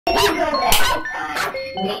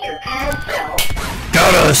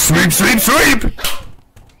Gotta sweep, sweep, sweep!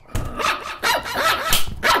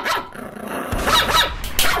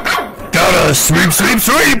 Gotta sweep, sweep,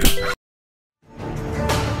 sweep!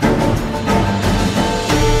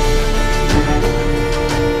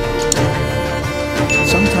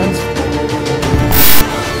 Sometimes.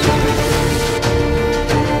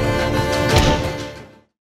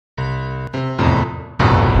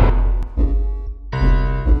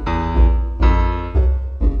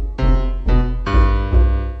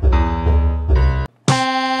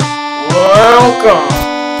 Welcome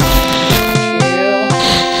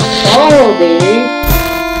to Baldi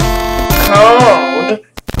Code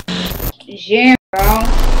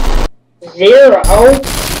 00008.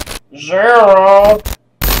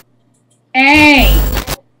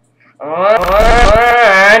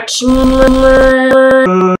 Let's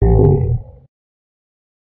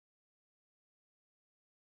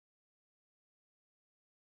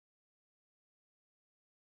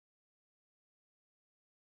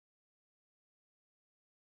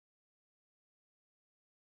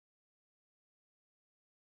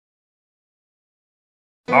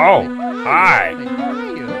Oh, hi!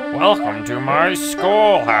 Welcome to my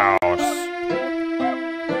schoolhouse!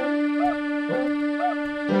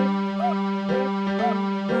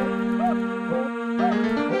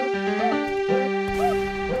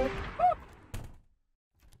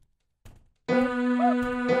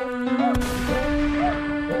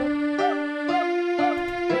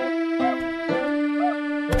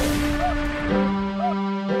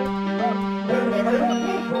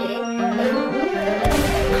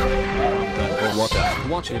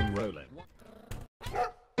 Watch him roll it.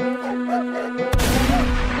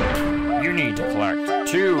 You need to collect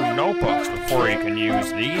 2 notebooks before you can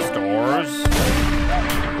use these doors.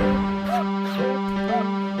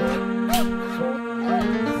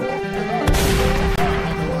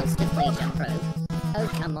 Who wants to play jump rope? Oh,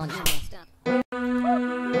 come on, you messed up.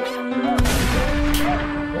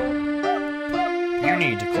 You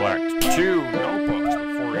need to collect 2 notebooks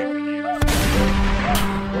before you can use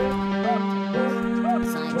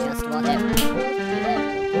Sign just whatever.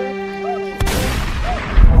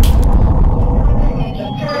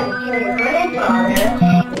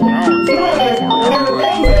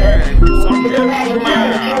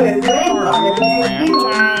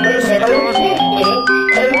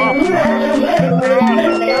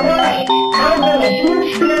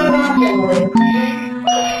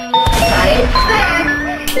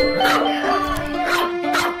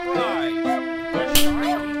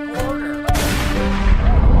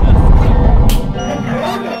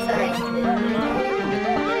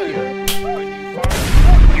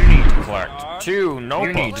 Two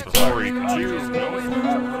notebooks before you can choose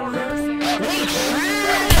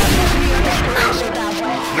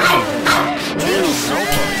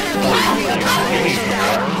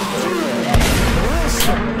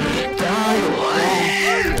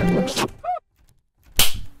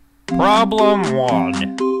Problem 1.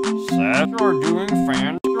 Seth, you're doing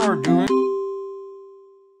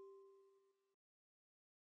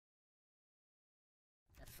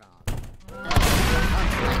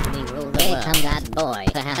Here come that boy.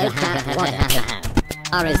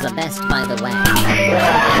 R is the best, by the way.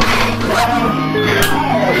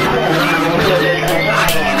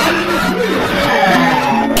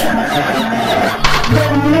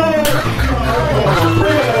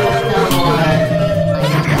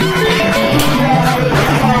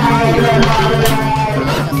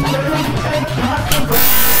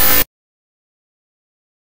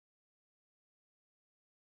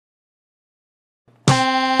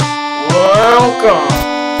 welcome.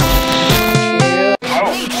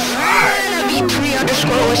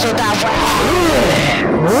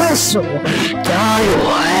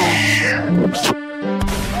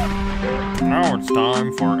 Now it's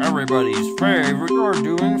time for everybody's favorite. You're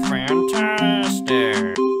doing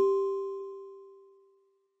fantastic.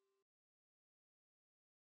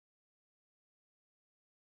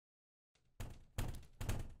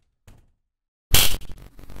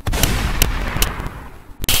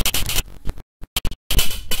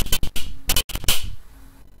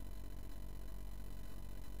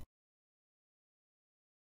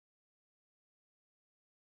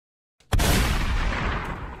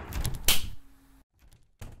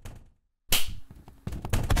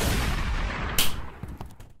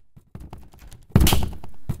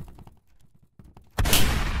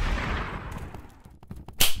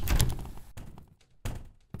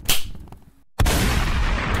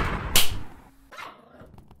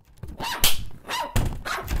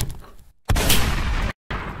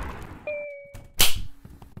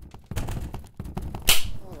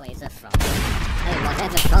 always a frog. Oh,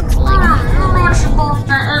 whatever frogs like.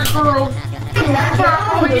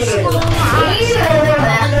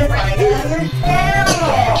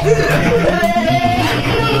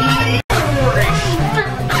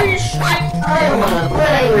 I wanna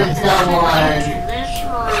play with someone.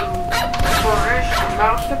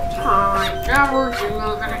 About the time, never do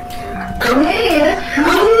that.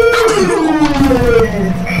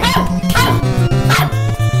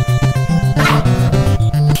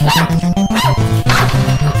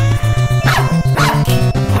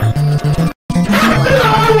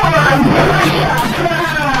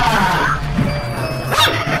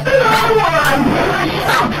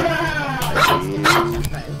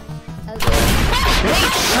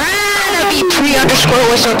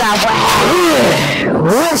 Whistle that way.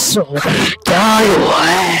 Whistle that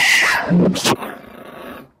way.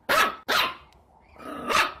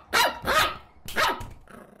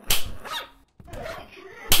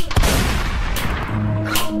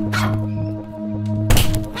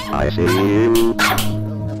 I see you,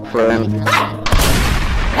 friend.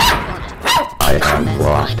 I have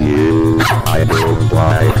lost you. I don't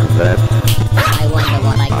like that. I wonder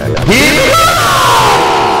what I can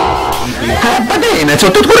Va bene,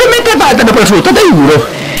 sottocorrente valgono prosciutto da euro.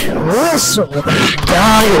 Adesso,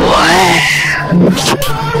 dai,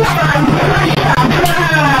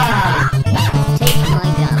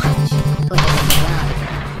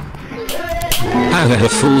 How the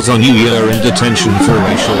fools on you are in detention for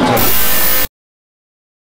racial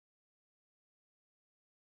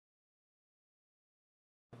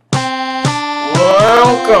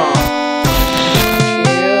Welcome.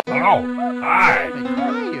 Oh, hi.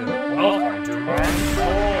 Welcome to my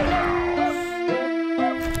schoolhouse.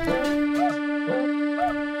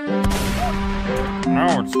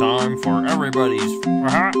 Now it's time for everybody's.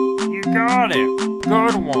 You got it.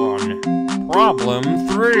 Good one. Problem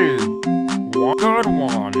 3. Good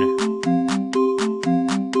one. You did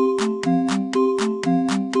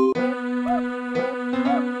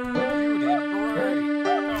great.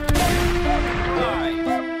 Nice.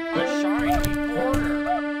 A shiny quarter.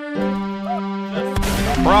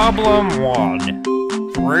 Problem 1.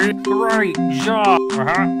 3. Great job.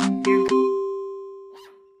 You.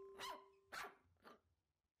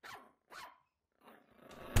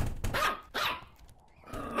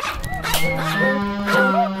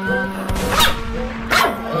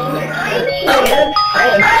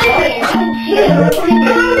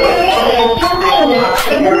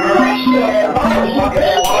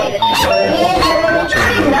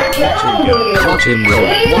 Watch him roll,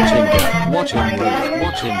 watch him go, watch him roll,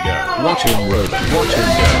 watch him go, watch him roll, watch him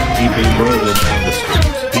go. He be rolling down the street,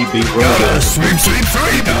 he be rolling. Sweep, sweep,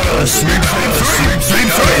 sweep, sweep, sweep, sweep, sweep,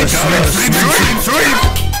 sweep, sweep, sweep, sweep.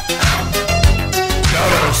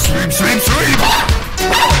 Sweep, sweep, sweep.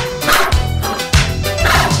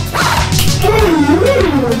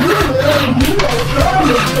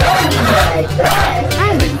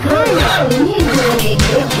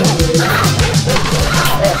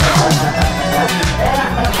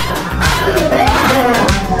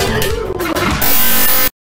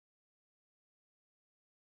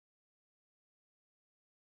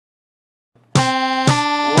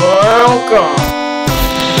 Welcome.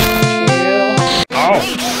 Oh,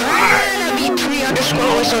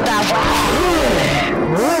 whistle that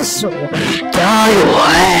way. Whistle, die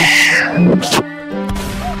way.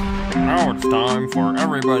 now it's time for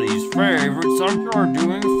everybody's favorite song. You're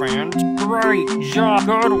doing great job.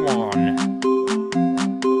 Good one.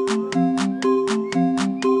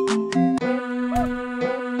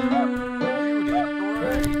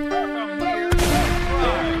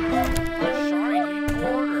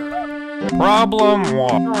 Problem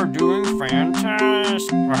 1. You're doing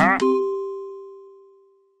fantastic.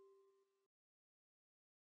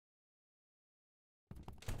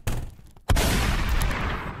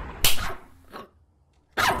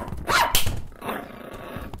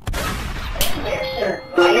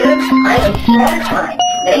 I am satisfied.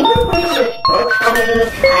 They will read this book for me. I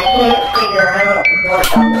can't figure out what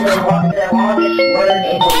the longest word in the world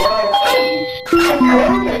is.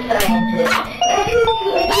 I'm a scientist.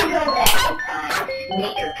 If you go back in time,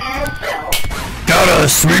 make your past self. Gotta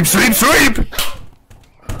sweep, sweep, sweep!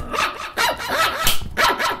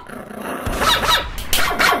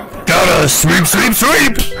 Gotta sweep, sweep,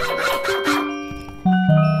 sweep!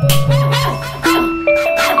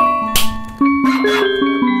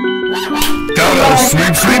 Gotta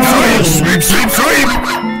sweep, sweep, sweep, sweep, sweep, sweep!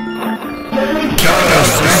 Gotta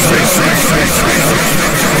sweep, sweep, sweep, sweep, sweep, sweep,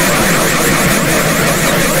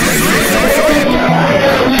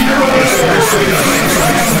 sweep,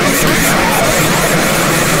 sweep, sweep, sweep, sweep.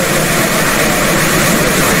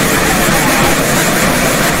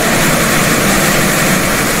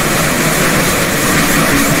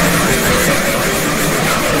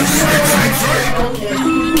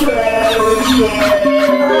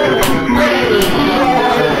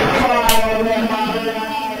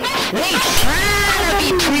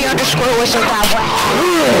 underscore whistle dot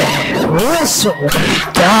whistle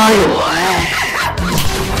dot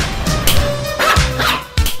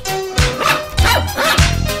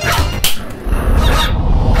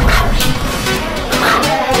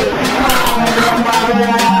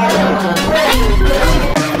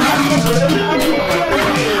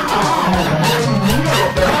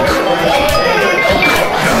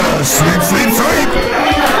Sleep, sleep, sleep!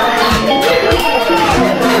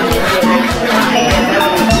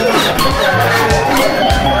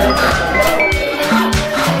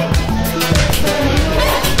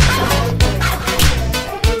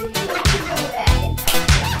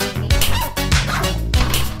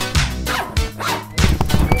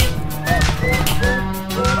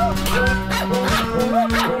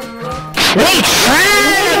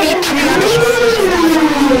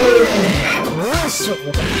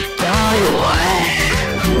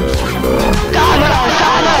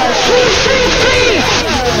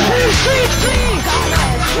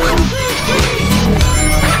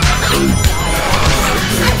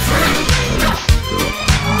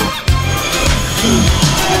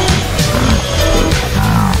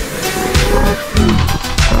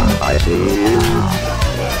 I see.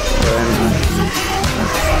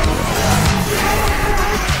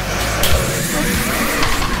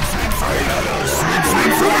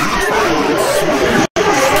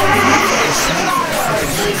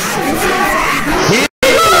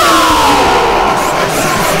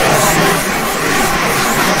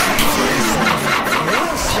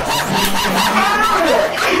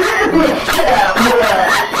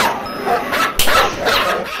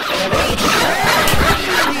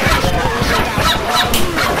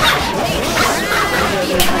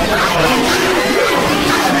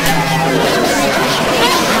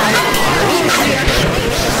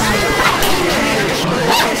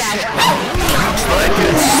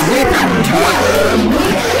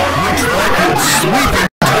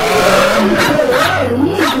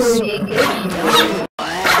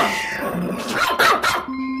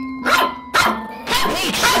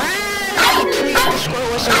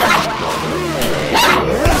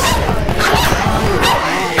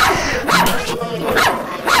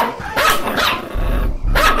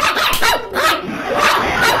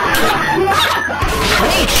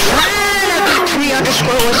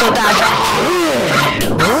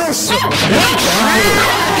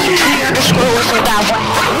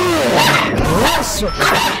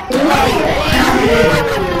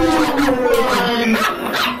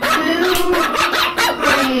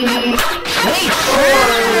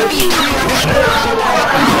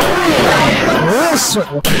 Here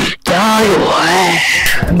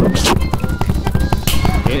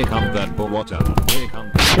comes that water. Here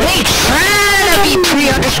comes. Wait, trying to be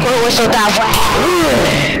pre-underscore whistle dot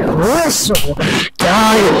whistle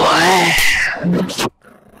dot